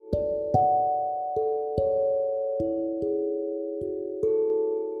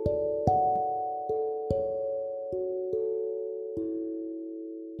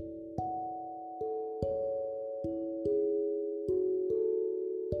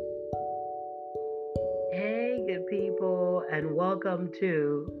good people, and welcome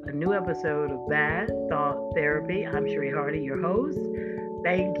to a new episode of Bad Thought Therapy. I'm Sheree Hardy, your host.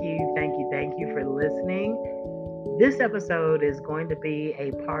 Thank you for listening. This episode is going to be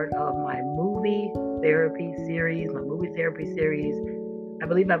a part of my movie therapy series. I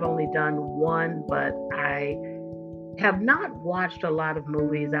believe I've only done one, but I have not watched a lot of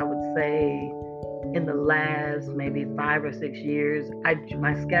movies, I would say, in the last maybe 5 or 6 years.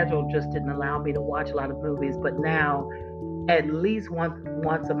 My schedule just didn't allow me to watch a lot of movies, but now at least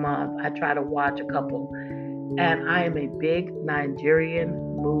once a month I try to watch a couple. And I am a big Nigerian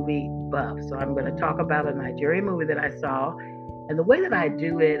movie buff. So I'm going to talk about a Nigerian movie that I saw. And the way that I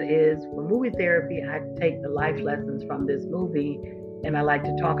do it is for movie therapy, I take the life lessons from this movie and I like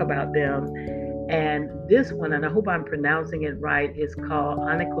to talk about them. And this one, and I hope I'm pronouncing it right, is called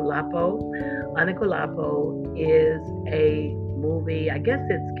Aníkúlápó. Aníkúlápó is a movie, I guess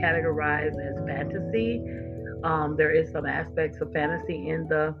it's categorized as fantasy. There is some aspects of fantasy in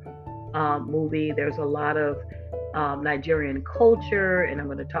the movie. There's a lot of Nigerian culture, and I'm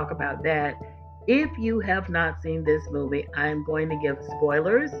going to talk about that. If you have not seen this movie, I'm going to give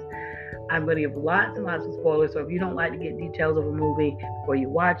spoilers. I'm going to give lots and lots of spoilers. So if you don't like to get details of a movie before you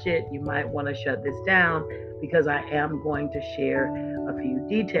watch it, you might want to shut this down because I am going to share a few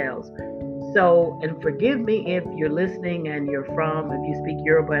details. So, and forgive me if you're listening and if you speak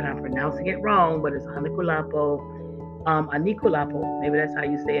Yoruba and I'm pronouncing it wrong, but it's Aníkúlápó. Maybe that's how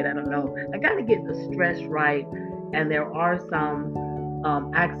you say it. I don't know. I got to get the stress right, and there are some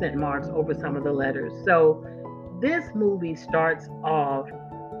accent marks over some of the letters. So, this movie starts off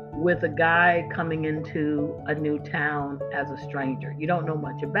with a guy coming into a new town as a stranger. You don't know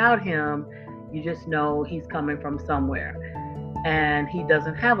much about him. You just know he's coming from somewhere, and he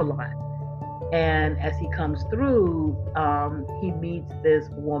doesn't have a lot. And as he comes through, he meets this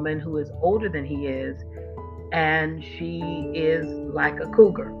woman who is older than he is, and she is like a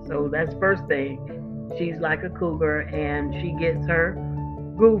cougar. So that's first thing. She's like a cougar, and she gets her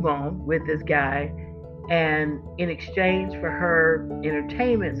groove on with this guy. And in exchange for her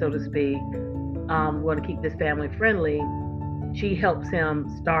entertainment, so to speak, we want to keep this family friendly. She helps him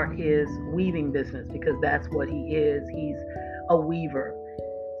start his weaving business because that's what he is. He's a weaver.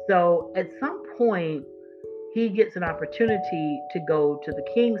 So at some point, he gets an opportunity to go to the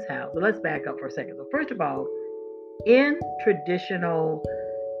king's house. So let's back up for a second. So first of all, in traditional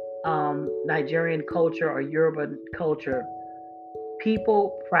Nigerian culture or Yoruba culture,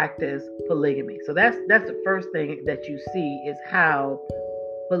 people practice polygamy. So that's the first thing that you see is how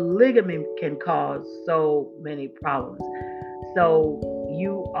polygamy can cause so many problems. So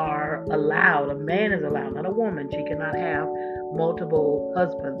you are allowed, a man is allowed, not a woman. She cannot have multiple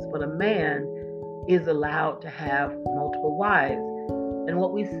husbands, but a man is allowed to have multiple wives. And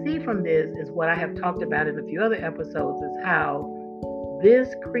what we see from this is what I have talked about in a few other episodes is how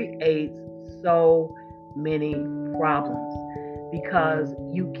this creates so many problems because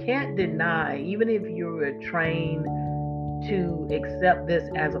you can't deny, even if you're trained to accept this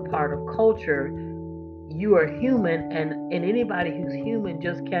as a part of culture, you are human, and anybody who's human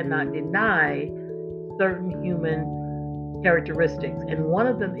just cannot deny certain human characteristics. And one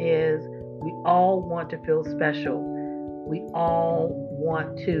of them is we all want to feel special. We all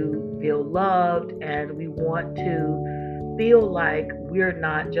want to feel loved, and we want to feel like we're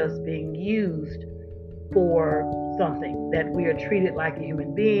not just being used for something, that we are treated like a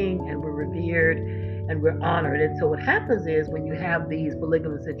human being and we're revered and we're honored. And so what happens is when you have these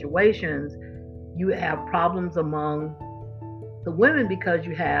polygamous situations, you have problems among the women because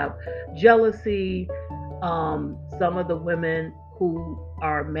you have jealousy. Some of the women who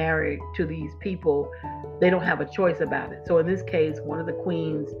are married to these people, they don't have a choice about it. So in this case, one of the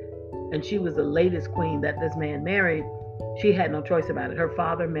queens, and she was the latest queen that this man married, she had no choice about it. Her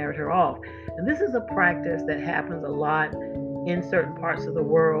father married her off. And this is a practice that happens a lot in certain parts of the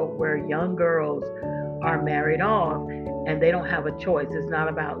world where young girls are married off and they don't have a choice. It's not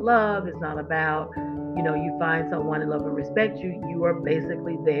about love. It's not about, you find someone to love and respect you. You are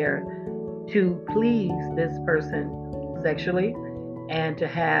basically there to please this person sexually and to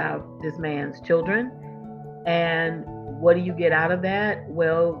have this man's children. And what do you get out of that?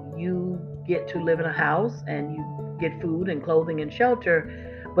 Well, you get to live in a house and you get food and clothing and shelter,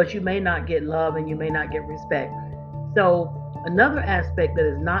 but you may not get love and you may not get respect. So another aspect that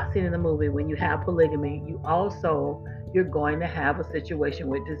is not seen in the movie, when you have polygamy, you're going to have a situation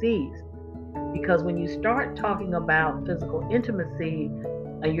with disease. Because when you start talking about physical intimacy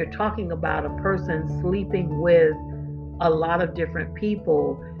and you're talking about a person sleeping with a lot of different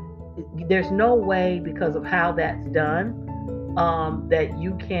people, there's no way, because of how that's done, that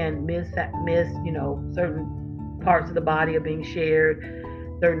you can miss certain parts of the body are being shared,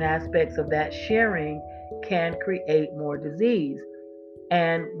 certain aspects of that sharing can create more disease.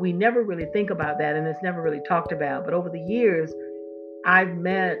 And we never really think about that, and it's never really talked about. But over the years, I've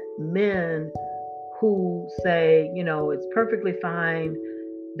met men who say, it's perfectly fine.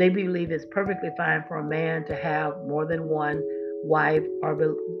 They believe it's perfectly fine for a man to have more than one wife or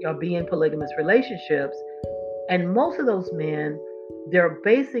be in polygamous relationships. And most of those men, they're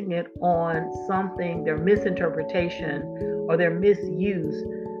basing it on something, their misinterpretation or their misuse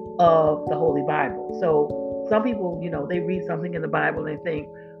of the Holy Bible. So some people, they read something in the Bible and they think,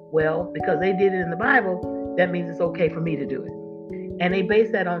 well, because they did it in the Bible, that means it's okay for me to do it. And they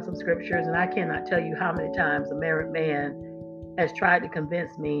base that on some scriptures. And I cannot tell you how many times a married man has tried to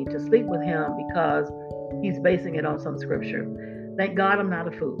convince me to sleep with him because he's basing it on some scripture. Thank God I'm not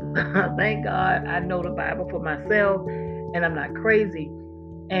a fool. Thank God I know the Bible for myself and I'm not crazy.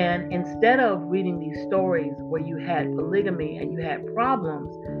 And instead of reading these stories where you had polygamy and you had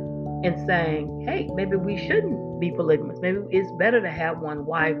problems and saying, hey, maybe we shouldn't be polygamous. Maybe it's better to have one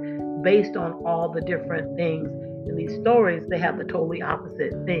wife based on all the different things in these stories, they have the totally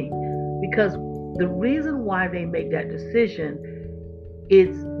opposite thing. Because the reason why they make that decision,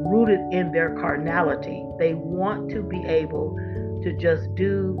 it's rooted in their carnality. They want to be able to just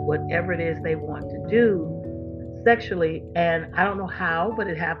do whatever it is they want to do sexually. And I don't know how, but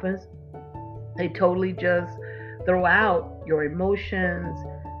it happens. They totally just throw out your emotions,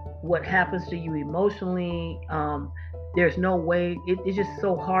 what happens to you emotionally. There's no way, it's just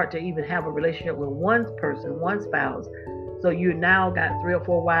so hard to even have a relationship with one person, one spouse. So you now got 3 or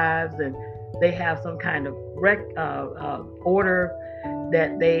 4 wives and they have some kind of order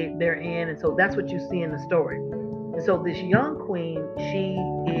that they're in. And so that's what you see in the story. And so this young queen, she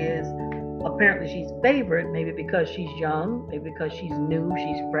is, apparently she's favored, maybe because she's young, maybe because she's new,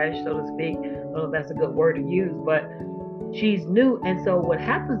 she's fresh, so to speak. I don't know if that's a good word to use, but she's new. And so what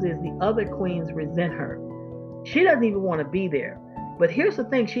happens is the other queens resent her. She doesn't even want to be there. But here's the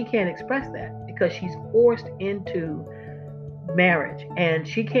thing, she can't express that because she's forced into marriage. And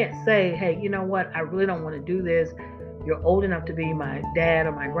she can't say, hey, you know what, I really don't want to do this. You're old enough to be my dad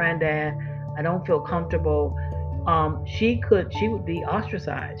or my granddad. I don't feel comfortable. She would be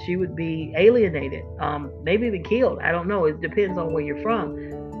ostracized. She would be alienated, maybe even killed. I don't know. It depends on where you're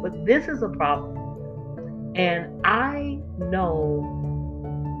from. But this is a problem. And I know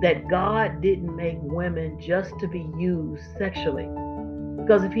that God didn't make women just to be used sexually.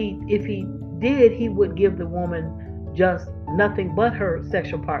 Because if he did, he would give the woman just nothing but her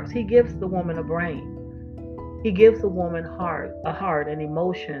sexual parts. He gives the woman a brain. He gives the woman a heart and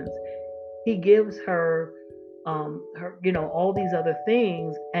emotions. He gives her all these other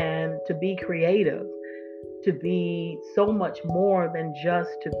things, and to be creative, to be so much more than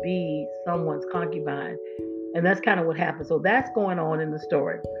just to be someone's concubine. And that's kind of what happens. So that's going on in the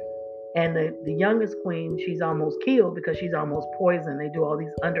story. And the youngest queen, she's almost killed because she's almost poisoned. They do all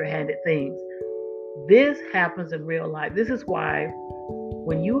these underhanded things. This happens in real life. This is why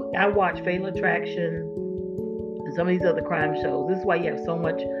I watch Fatal Attraction and some of these other crime shows, this is why you have so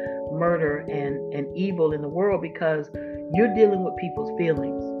much murder and evil in the world, because you're dealing with people's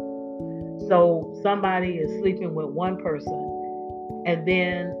feelings. So somebody is sleeping with one person, and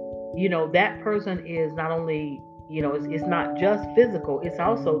then that person is not only it's not just physical, it's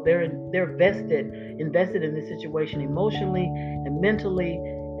also they're invested in this situation emotionally and mentally.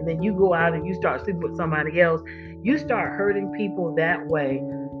 And then you go out and you start sleeping with somebody else, you start hurting people that way.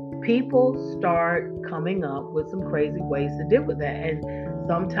 People start coming up with some crazy ways to deal with that. And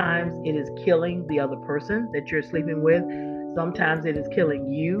sometimes it is killing the other person that you're sleeping with. Sometimes it is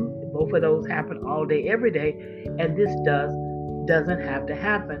killing you. Both of those happen all day, every day. And this doesn't have to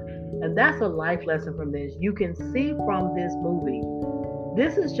happen. And that's a life lesson from this. You can see from this movie,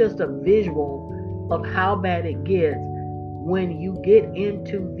 this is just a visual of how bad it gets when you get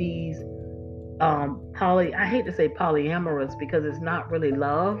into these I hate to say polyamorous, because it's not really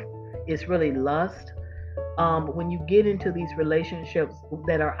love, it's really lust. But when you get into these relationships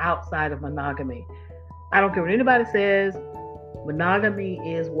that are outside of monogamy, I don't care what anybody says, monogamy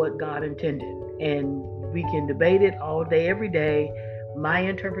is what God intended. And we can debate it all day, every day. My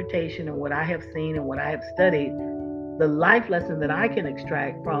interpretation and what I have seen and what I have studied, the life lesson that I can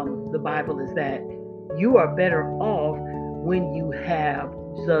extract from the Bible is that you are better off when you have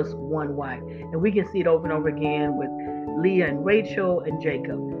just one wife. And we can see it over and over again with Leah and Rachel and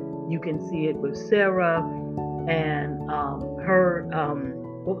Jacob. You can see it with Sarah and her,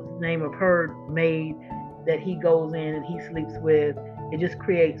 what was the name of her maid that he goes in and he sleeps with. It just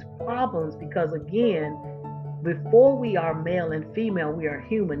creates problems because, again, before we are male and female, we are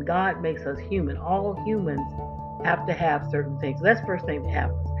human. God makes us human. All humans have to have certain things. So that's the first thing that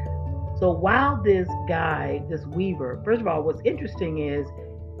happens. So while this guy, this weaver, first of all, what's interesting is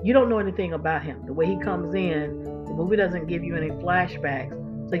you don't know anything about him. The way he comes in, the movie doesn't give you any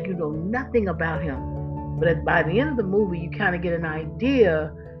flashbacks, so you know nothing about him. But by the end of the movie, you kind of get an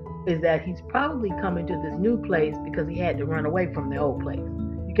idea is that he's probably coming to this new place because he had to run away from the old place.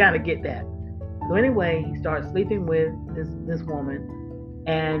 You kind of get that. So anyway, he starts sleeping with this woman,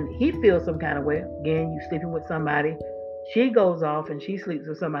 and he feels some kind of way. Again, you sleeping with somebody. She goes off and she sleeps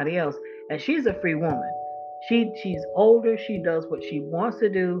with somebody else, and she's a free woman. She's older. She does what she wants to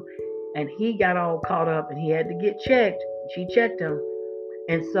do, and he got all caught up, and he had to get checked. She checked him,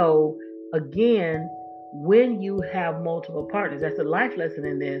 and so again, when you have multiple partners, that's a life lesson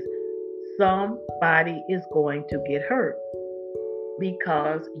in this. Somebody is going to get hurt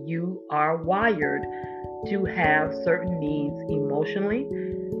because you are wired to have certain needs emotionally,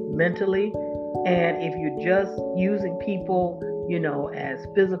 mentally, and if you're just using people, as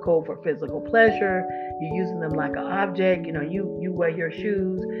physical for physical pleasure, you're using them like an object. You wear your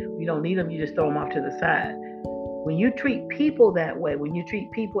shoes, you don't need them, you just throw them off to the side. When you treat people that way, when you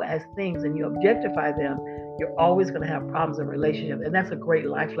treat people as things and you objectify them, you're always going to have problems in relationships, and that's a great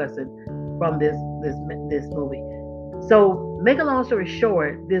life lesson from this movie. So, make a long story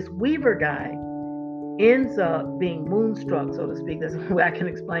short, this Weaver guy ends up being moonstruck, so to speak. That's the way I can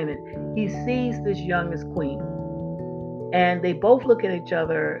explain it. He sees this youngest queen, and they both look at each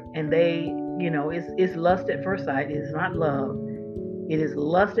other, and they, it's lust at first sight. It is not love. It is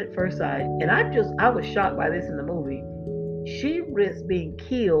lust at first sight. And I was shocked by this in the movie. She risks being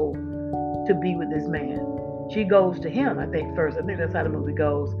killed to be with this man. She goes to him, I think, first. I think that's how the movie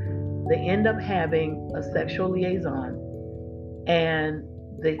goes. They end up having a sexual liaison, and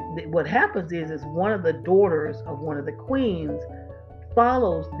what happens is one of the daughters of one of the queens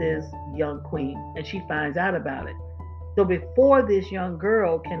follows this young queen, and she finds out about it. So before this young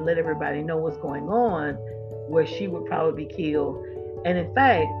girl can let everybody know what's going on, where she would probably be killed, and in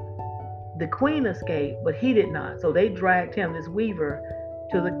fact, the queen escaped, but he did not. So they dragged him, this weaver,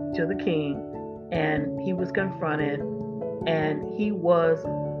 to the king, and he was confronted, and he was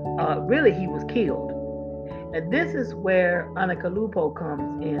killed. And this is where Aníkúlápó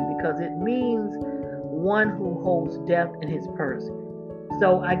comes in, because it means one who holds death in his purse.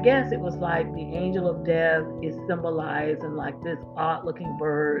 So I guess it was like the angel of death is symbolized in like this odd looking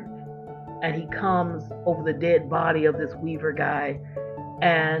bird, and he comes over the dead body of this weaver guy,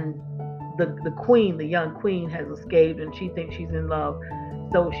 and the queen, the young queen, has escaped, and she thinks she's in love.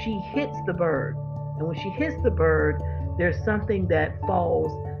 So she hits the bird, and when she hits the bird, there's something that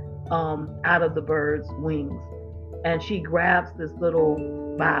falls out of the bird's wings, and she grabs this little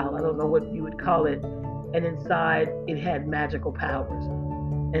vial, I don't know what you would call it, and inside it had magical powers.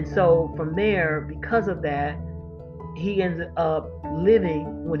 And so from there, because of that, he ends up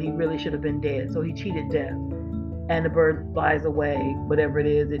living when he really should have been dead. So he cheated death, and the bird flies away. Whatever it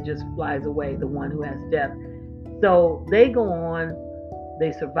is, it just flies away, the one who has death. So they go on,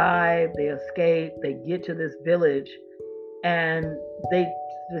 they survive, they escape, they get to this village, and they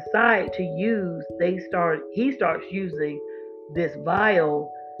decide to he starts using this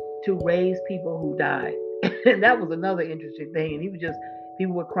vial to raise people who died. And that was another interesting thing. And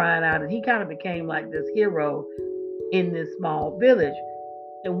people were crying out, and he kind of became like this hero in this small village.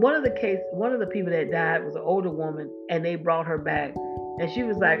 And one of the people that died was an older woman, and they brought her back, and she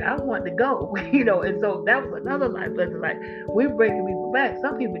was like, I want to go, and so that was another life lesson. Like, we're bringing people back.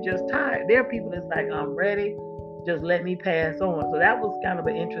 Some people just tired. There are people that's like, I'm ready, just let me pass on. So that was kind of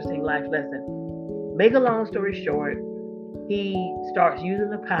an interesting life lesson. Make a long story short, he starts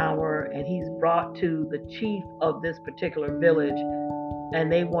using the power, and he's brought to the chief of this particular village,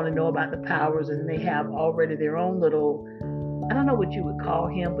 and they want to know about the powers, and they have already their own little, I don't know what you would call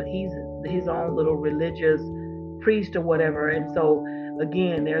him, but he's his own little religious priest or whatever. And so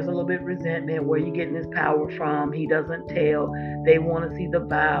again, there's a little bit of resentment. Where you getting this power from? He doesn't tell. They want to see the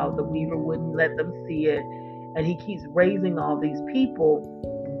vow. The weaver wouldn't let them see it, and he keeps raising all these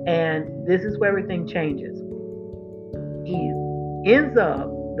people. And this is where everything changes.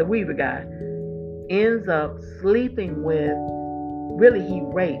 The weaver guy ends up sleeping with, really he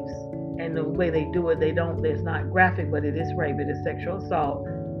rapes, and the way they do it, there's not graphic, but it is rape, it is sexual assault.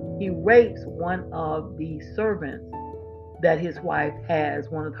 He rapes one of the servants that his wife has,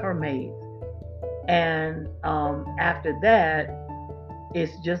 one of her maids. And after that,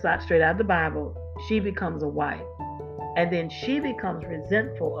 it's just straight out of the Bible, she becomes a wife. And then she becomes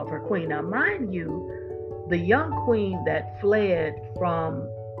resentful of her queen. Now, mind you, the young queen that fled from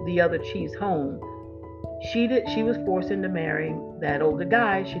the other chief's home, She was forced into marrying that older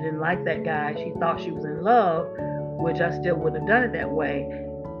guy. She didn't like that guy. She thought she was in love, which I still wouldn't have done it that way.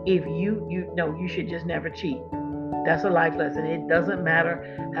 If you know, you should just never cheat. That's a life lesson. It doesn't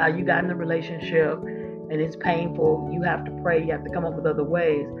matter how you got in the relationship and it's painful. You have to pray. You have to come up with other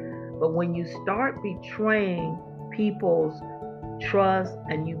ways. But when you start betraying people's trust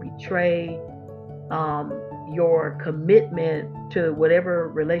and you betray um, your commitment to whatever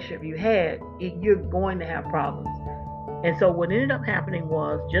relationship you had, you're going to have problems. And so what ended up happening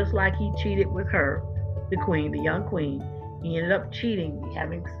was, just like he cheated with her, the queen, the young queen, he ended up cheating,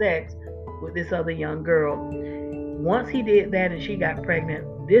 having sex with this other young girl. Once he did that and she got pregnant,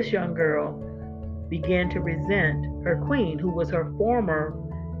 this young girl began to resent her queen, who was her former,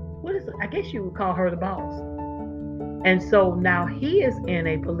 what is it? I guess you would call her the boss. And so now he is in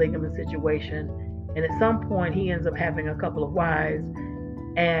a polygamous situation, and at some point he ends up having a couple of wives,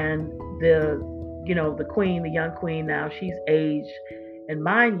 and the queen, the young queen, now she's aged, and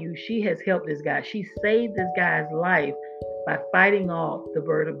mind you, she has helped this guy. She saved this guy's life by fighting off the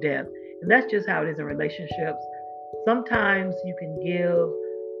bird of death. And that's just how it is in relationships. Sometimes you can give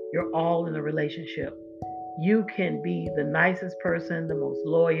your all in a relationship. You can be the nicest person, the most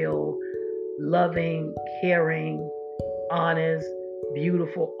loyal, loving, caring, honest,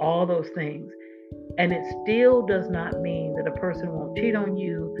 beautiful, all those things. And it still does not mean that a person won't cheat on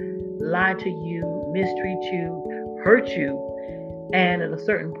you, lie to you, mistreat you, hurt you. And at a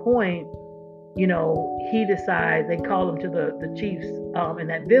certain point, he decides, they call him to the chief's, in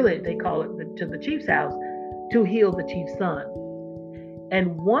that village, they call it to the chief's house to heal the chief's son.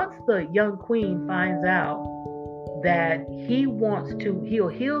 And once the young queen finds out that he'll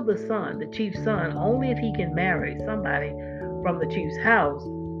heal the son, the chief's son, only if he can marry somebody from the chief's house,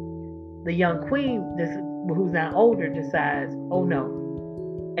 the young queen, who's now older, decides, oh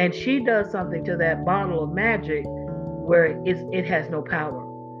no. And she does something to that bottle of magic where it has no power.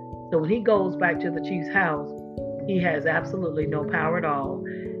 So when he goes back to the chief's house, he has absolutely no power at all.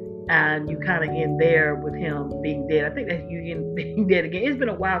 And you kind of end there with him being dead. I think that you end being dead again. It's been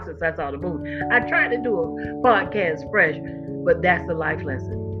a while since I saw the movie. I tried to do a podcast fresh, but that's the life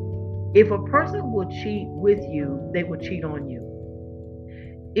lesson. If a person will cheat with you, they will cheat on you.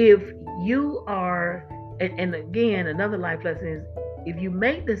 If you are, and again, another life lesson is, if you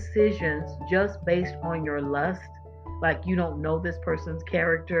make decisions just based on your lust, like you don't know this person's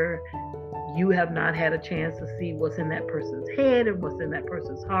character, you have not had a chance to see what's in that person's head and what's in that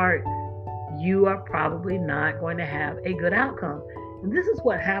person's heart, you are probably not going to have a good outcome. And this is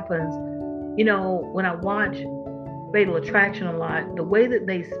what happens, when I watch Fatal Attraction a lot, the way that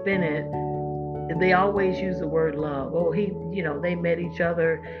they spin it, they always use the word love. Oh, they met each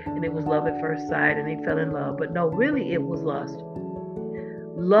other and it was love at first sight and they fell in love. But no, really it was lust.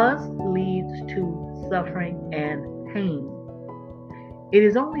 Lust leads to suffering and pain. It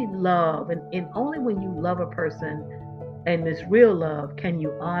is only love, and only when you love a person, and this real love, can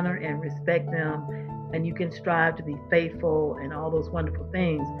you honor and respect them, and you can strive to be faithful and all those wonderful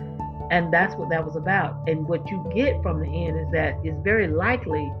things. And that's what that was about. And what you get from the end is that it's very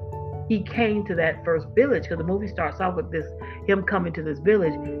likely he came to that first village, because the movie starts off with him coming to this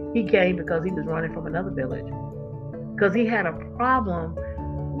village. He came because he was running from another village, because he had a problem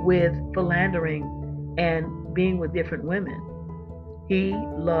with philandering and being with different women. He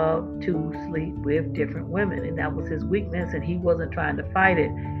loved to sleep with different women, and that was his weakness, and he wasn't trying to fight it.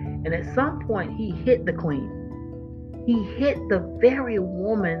 And at some point, he hit the queen. He hit the very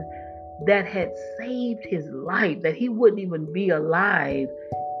woman that had saved his life, that he wouldn't even be alive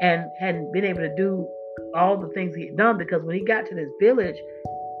and hadn't been able to do all the things he had done, because when he got to this village,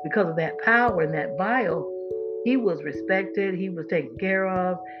 because of that power and that vial, he was respected, he was taken care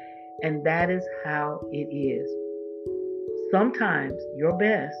of, and that is how it is. Sometimes your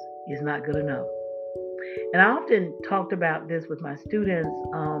best is not good enough. And I often talked about this with my students.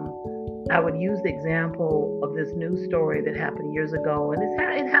 I would use the example of this news story that happened years ago, and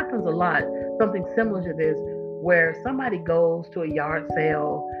it happens a lot, something similar to this, where somebody goes to a yard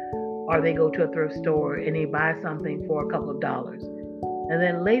sale or they go to a thrift store and they buy something for a couple of dollars. And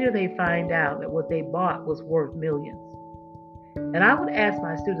then later they find out that what they bought was worth millions. And I would ask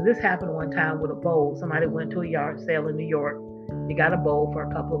my students, this happened one time with a bowl. Somebody went to a yard sale in New York. They got a bowl for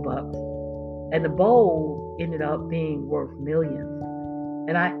a couple of bucks. And the bowl ended up being worth millions.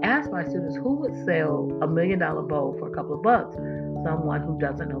 And I asked my students, who would sell $1 million bowl for a couple of bucks? Someone who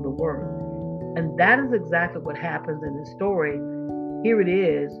doesn't know the word. And that is exactly what happens in this story. Here it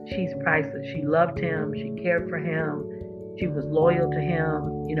is. She's priceless. She loved him. She cared for him. She was loyal to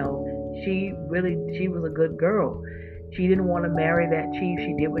him. She was a good girl. She didn't want to marry that chief.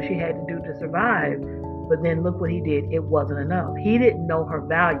 She did what she had to do to survive. But then look what he did. It wasn't enough. He didn't know her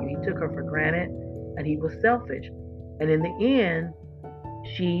value. He took her for granted, and he was selfish. And in the end,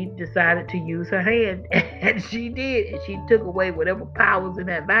 she decided to use her hand, and she did. And she took away whatever power was in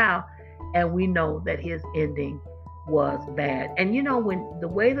that vow. And we know that his ending was bad. And when the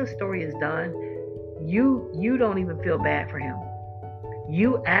way the story is done, you don't even feel bad for him.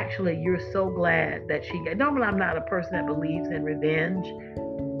 You're so glad that she got. Normally, I'm not a person that believes in revenge,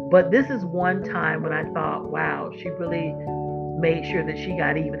 but this is one time when I thought, wow, she really made sure that she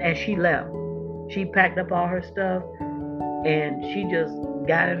got even, and she left. She packed up all her stuff, and she just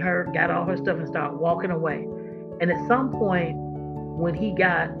got all her stuff and started walking away. And at some point, when he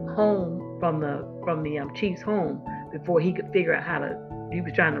got home from the chief's home, before he could figure out he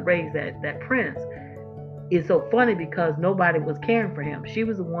was trying to raise that prince. It's so funny because nobody was caring for him. She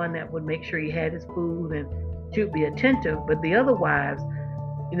was the one that would make sure he had his food, and she would be attentive. But the other wives,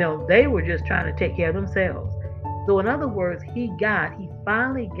 they were just trying to take care of themselves. So in other words, he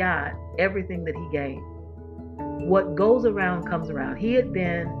finally got everything that he gave. What goes around comes around. He had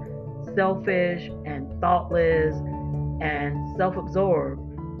been selfish and thoughtless and self-absorbed,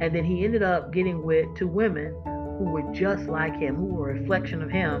 and then he ended up getting with two women who were just like him, who were a reflection of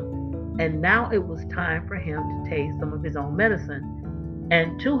him. And now it was time for him to taste some of his own medicine.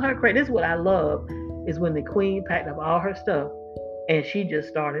 And to her credit, this is what I love, is when the queen packed up all her stuff and she just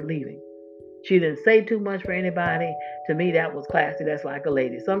started leaving. She didn't say too much for anybody. To me, that was classy. That's like a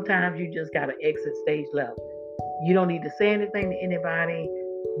lady. Sometimes you just got to exit stage left. You don't need to say anything to anybody.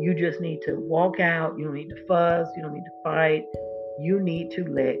 You just need to walk out. You don't need to fuss. You don't need to fight. You need to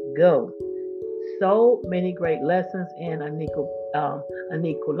let go. So many great lessons in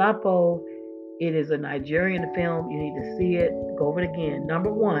Aníkúlápó. It is a Nigerian film. You need to see it. Go over it again.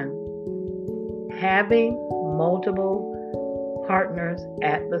 Number one, having multiple partners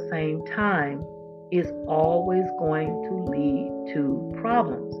at the same time is always going to lead to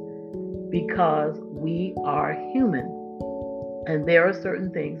problems, because we are human, and there are certain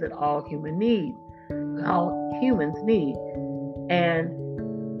things that all humans need, and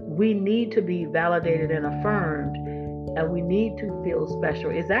we need to be validated and affirmed, and we need to feel special.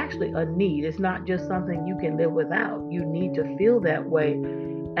 It's actually a need. It's not just something you can live without. You need to feel that way.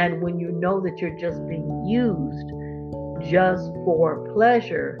 And when you know that you're just being used just for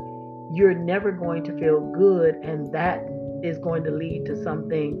pleasure, you're never going to feel good, and that is going to lead to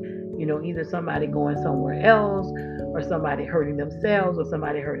something, either somebody going somewhere else, or somebody hurting themselves, or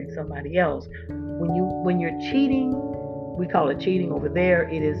somebody hurting somebody else. When you're cheating, we call it cheating over there,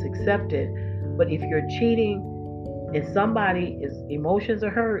 it is accepted. But if you're cheating and somebody's emotions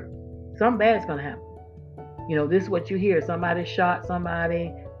are hurt, something bad's gonna happen. This is what you hear. Somebody shot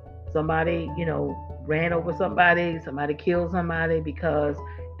somebody, ran over somebody killed somebody,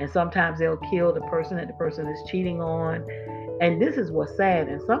 and sometimes they'll kill the person that the person is cheating on. And this is what's sad.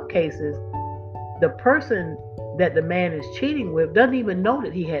 In some cases, the person that the man is cheating with doesn't even know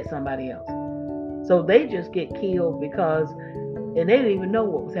that he had somebody else. So they just get killed and they didn't even know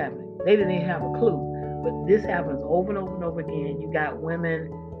what was happening. They didn't even have a clue. But this happens over and over and over again. You got women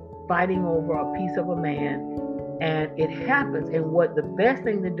fighting over a piece of a man, and it happens. And what the best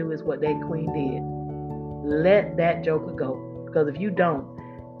thing to do is what that queen did. Let that joker go. Because if you don't,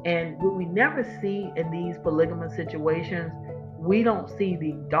 and what we never see in these polygamous situations, we don't see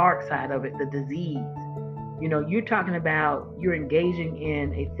the dark side of it, the disease. You're talking about you're engaging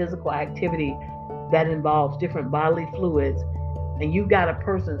in a physical activity that involves different bodily fluids, and you've got a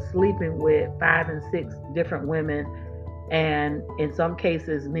person sleeping with 5 and 6 different women, and in some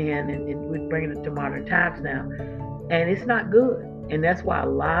cases men, and we're bringing it to modern times now, and it's not good. And that's why a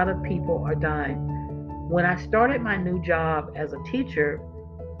lot of people are dying. When I started my new job as a teacher,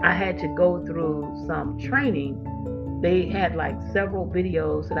 I had to go through some training. They had like several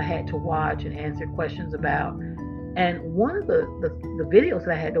videos that I had to watch and answer questions about. And one of the videos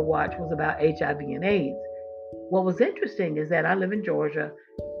that I had to watch was about HIV and AIDS. What was interesting is that I live in Georgia.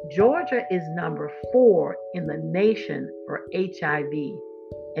 Georgia is number 4 in the nation for HIV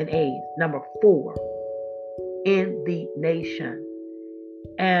and AIDS. Number 4 in the nation.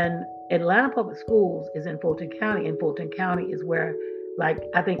 And Atlanta Public Schools is in Fulton County, and Fulton County is where, I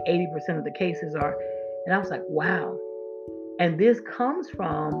think 80% of the cases are. And I was like, wow. And this comes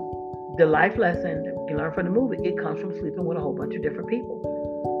from the life lesson that you learn from the movie. It comes from sleeping with a whole bunch of different people.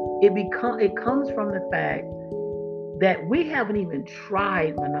 It comes from the fact that we haven't even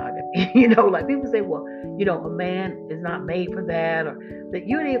tried monogamy. Like people say, well, a man is not made for that, or that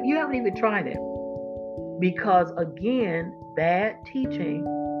you haven't even tried it. Because again, bad teaching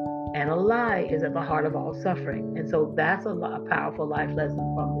and a lie is at the heart of all suffering. And so that's a powerful life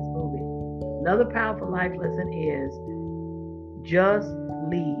lesson from this movie. Another powerful life lesson is just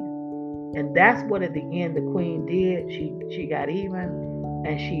leave. And that's what at the end the queen did. She got even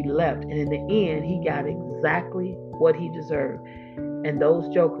and she left. And in the end, he got exactly what he deserved. And those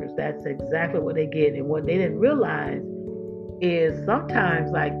jokers, that's exactly what they get. And what they didn't realize is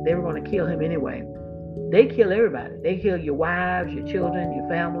sometimes like they were going to kill him anyway. They kill everybody. They kill your wives, your children, your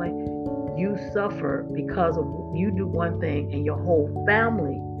family. You suffer because of you do one thing and your whole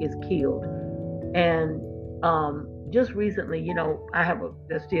family is killed. And just recently, I don't have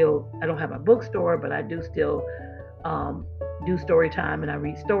a bookstore, but I do still do story time and I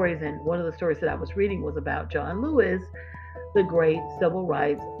read stories. And one of the stories that I was reading was about John Lewis, the great civil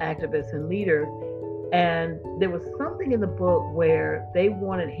rights activist and leader. And there was something in the book where they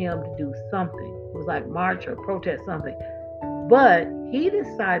wanted him to do something. It was like march or protest something. But he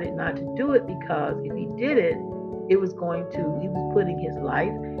decided not to do it because if he did it, he was putting his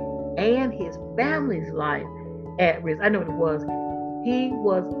life and his family's life at risk. I know what it was. He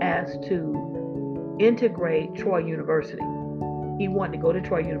was asked to integrate Troy University. He wanted to go to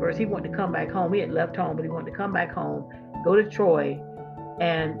Troy University. He wanted to come back home. He had left home, but he wanted to come back home, go to Troy,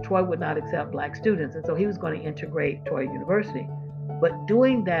 and Troy would not accept black students. And so he was going to integrate Troy University. But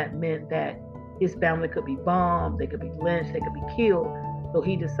doing that meant that his family could be bombed, they could be lynched, they could be killed. So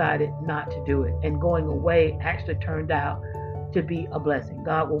he decided not to do it. And going away actually turned out to be a blessing.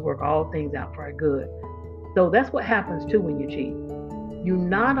 God will work all things out for our good. So that's what happens too when you cheat. You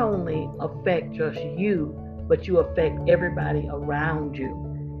not only affect just you, but you affect everybody around you.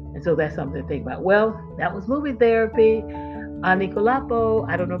 And so that's something to think about. Well, that was movie therapy. Aníkúlápó,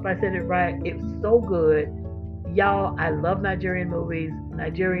 I don't know if I said it right. It was so good. Y'all, I love Nigerian movies.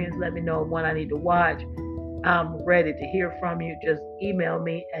 Nigerians, let me know one I need to watch. I'm ready to hear from you. Just email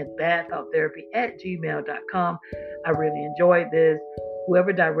me at badthoughtherapy@gmail.com. I really enjoyed this.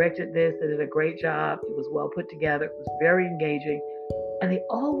 Whoever directed this, they did a great job. It was well put together. It was very engaging. And they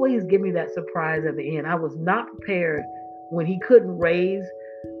always give me that surprise at the end. I was not prepared when he couldn't raise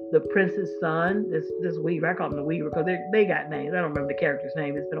the prince's son, this weaver. I call him the weaver because they got names. I don't remember the character's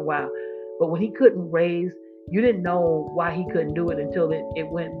name. It's been a while. But when he couldn't raise, you didn't know why he couldn't do it until it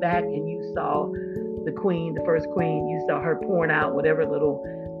went back and you saw the queen, the first queen, you saw her pouring out whatever little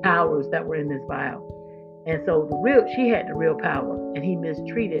powers that were in this vial. And so she had the real power, and he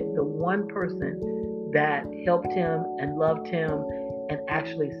mistreated the one person that helped him and loved him and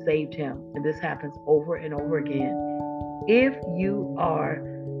actually saved him. And this happens over and over again. If you are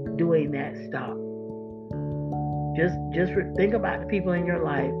doing that, stop. Just think about the people in your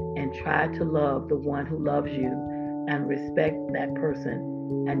life and try to love the one who loves you and respect that person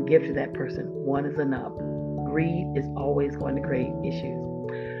and give to that person. One is enough. Greed is always going to create issues.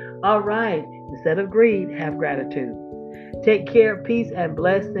 All right. Instead of greed, have gratitude. Take care, peace, and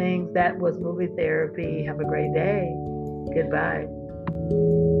blessings. That was movie therapy. Have a great day. Goodbye.